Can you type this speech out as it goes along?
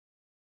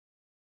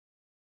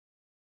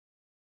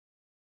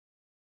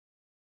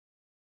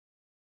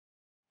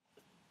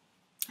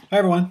Hi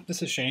everyone,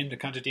 this is Shane, the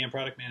CONTENTdm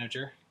product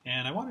manager,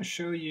 and I want to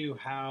show you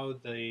how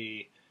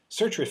the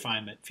search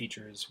refinement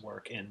features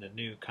work in the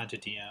new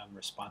CONTENTdm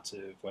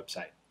responsive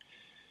website.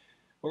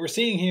 What we're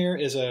seeing here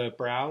is a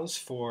browse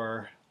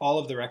for all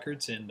of the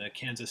records in the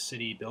Kansas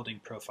City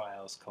Building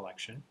Profiles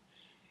collection.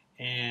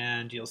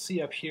 And you'll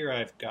see up here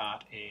I've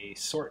got a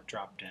sort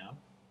drop-down.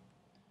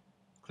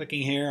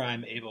 Clicking here,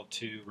 I'm able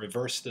to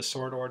reverse the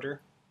sort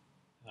order.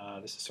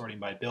 This is sorting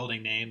by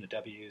building name. The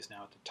W is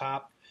now at the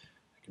top.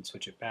 I can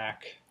switch it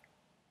back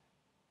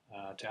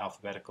to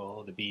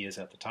alphabetical. The B is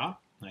at the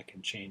top. I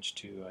can change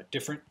to a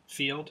different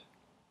field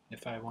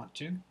if I want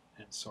to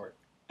and sort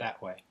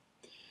that way.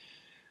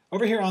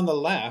 Over here on the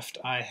left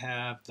I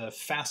have the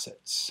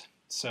facets.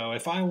 So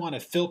if I want to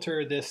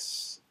filter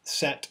this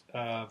set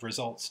of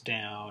results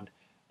down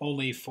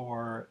only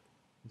for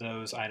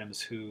those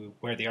items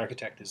where the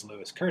architect is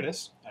Lewis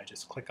Curtis, I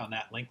just click on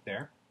that link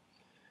there.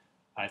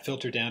 I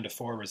filter down to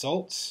 4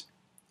 results.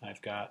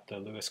 I've got the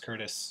Lewis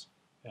Curtis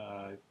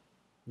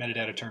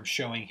metadata term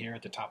showing here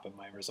at the top of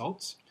my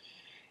results.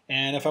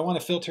 And if I want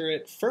to filter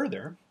it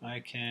further, I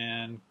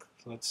can,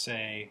 let's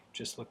say,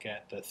 just look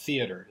at the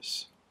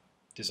theaters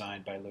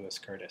designed by Lewis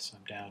Curtis.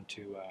 I'm down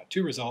to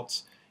 2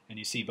 results, and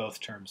you see both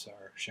terms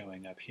are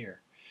showing up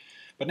here.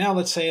 But now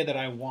let's say that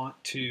I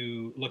want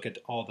to look at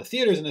all the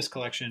theaters in this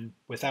collection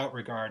without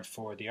regard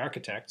for the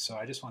architect, so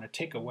I just want to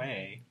take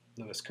away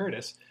Lewis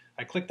Curtis.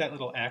 I click that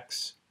little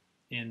X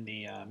in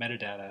the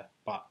metadata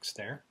box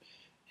there,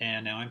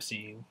 and now I'm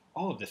seeing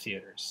all of the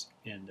theaters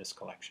in this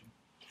collection.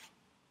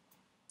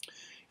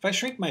 If I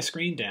shrink my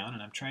screen down,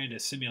 and I'm trying to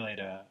simulate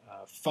a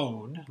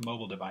phone, a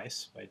mobile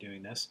device by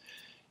doing this,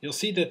 you'll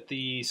see that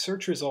the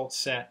search results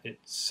set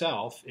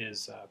itself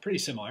is pretty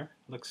similar.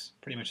 It looks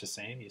pretty much the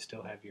same. You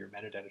still have your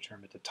metadata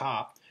term at the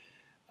top.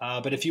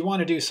 But if you want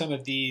to do some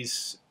of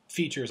these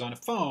features on a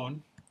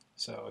phone,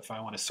 so if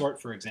I want to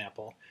sort, for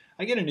example,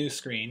 I get a new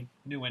screen,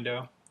 new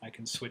window. I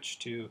can switch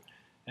to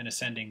an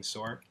ascending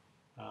sort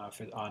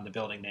on the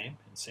building name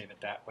and save it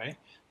that way.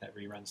 That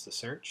reruns the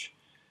search.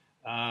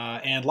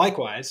 And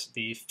likewise,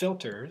 the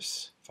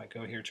filters, if I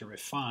go here to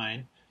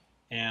refine,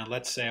 and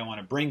let's say I want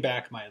to bring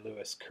back my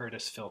Lewis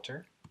Curtis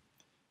filter,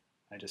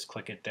 I just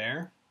click it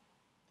there,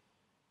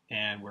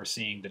 and we're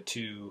seeing the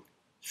 2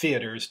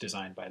 theaters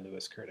designed by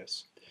Lewis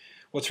Curtis.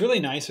 What's really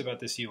nice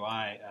about this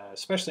UI,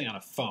 especially on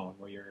a phone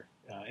where you're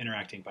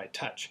interacting by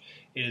touch,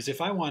 is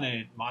if I want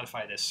to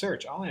modify this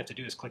search, all I have to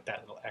do is click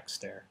that little X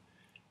there,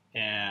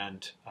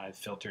 and I've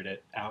filtered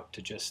it out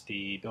to just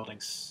the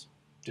buildings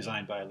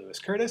designed by Lewis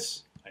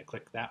Curtis. I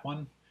click that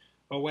one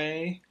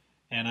away,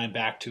 and I'm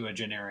back to a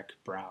generic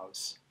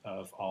browse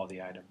of all the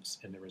items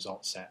in the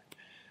result set.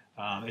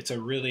 It's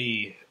a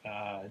really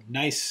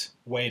nice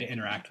way to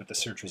interact with the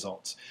search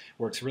results.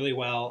 Works really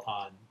well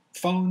on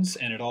phones,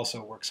 and it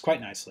also works quite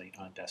nicely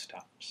on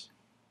desktops.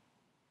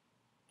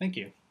 Thank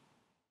you.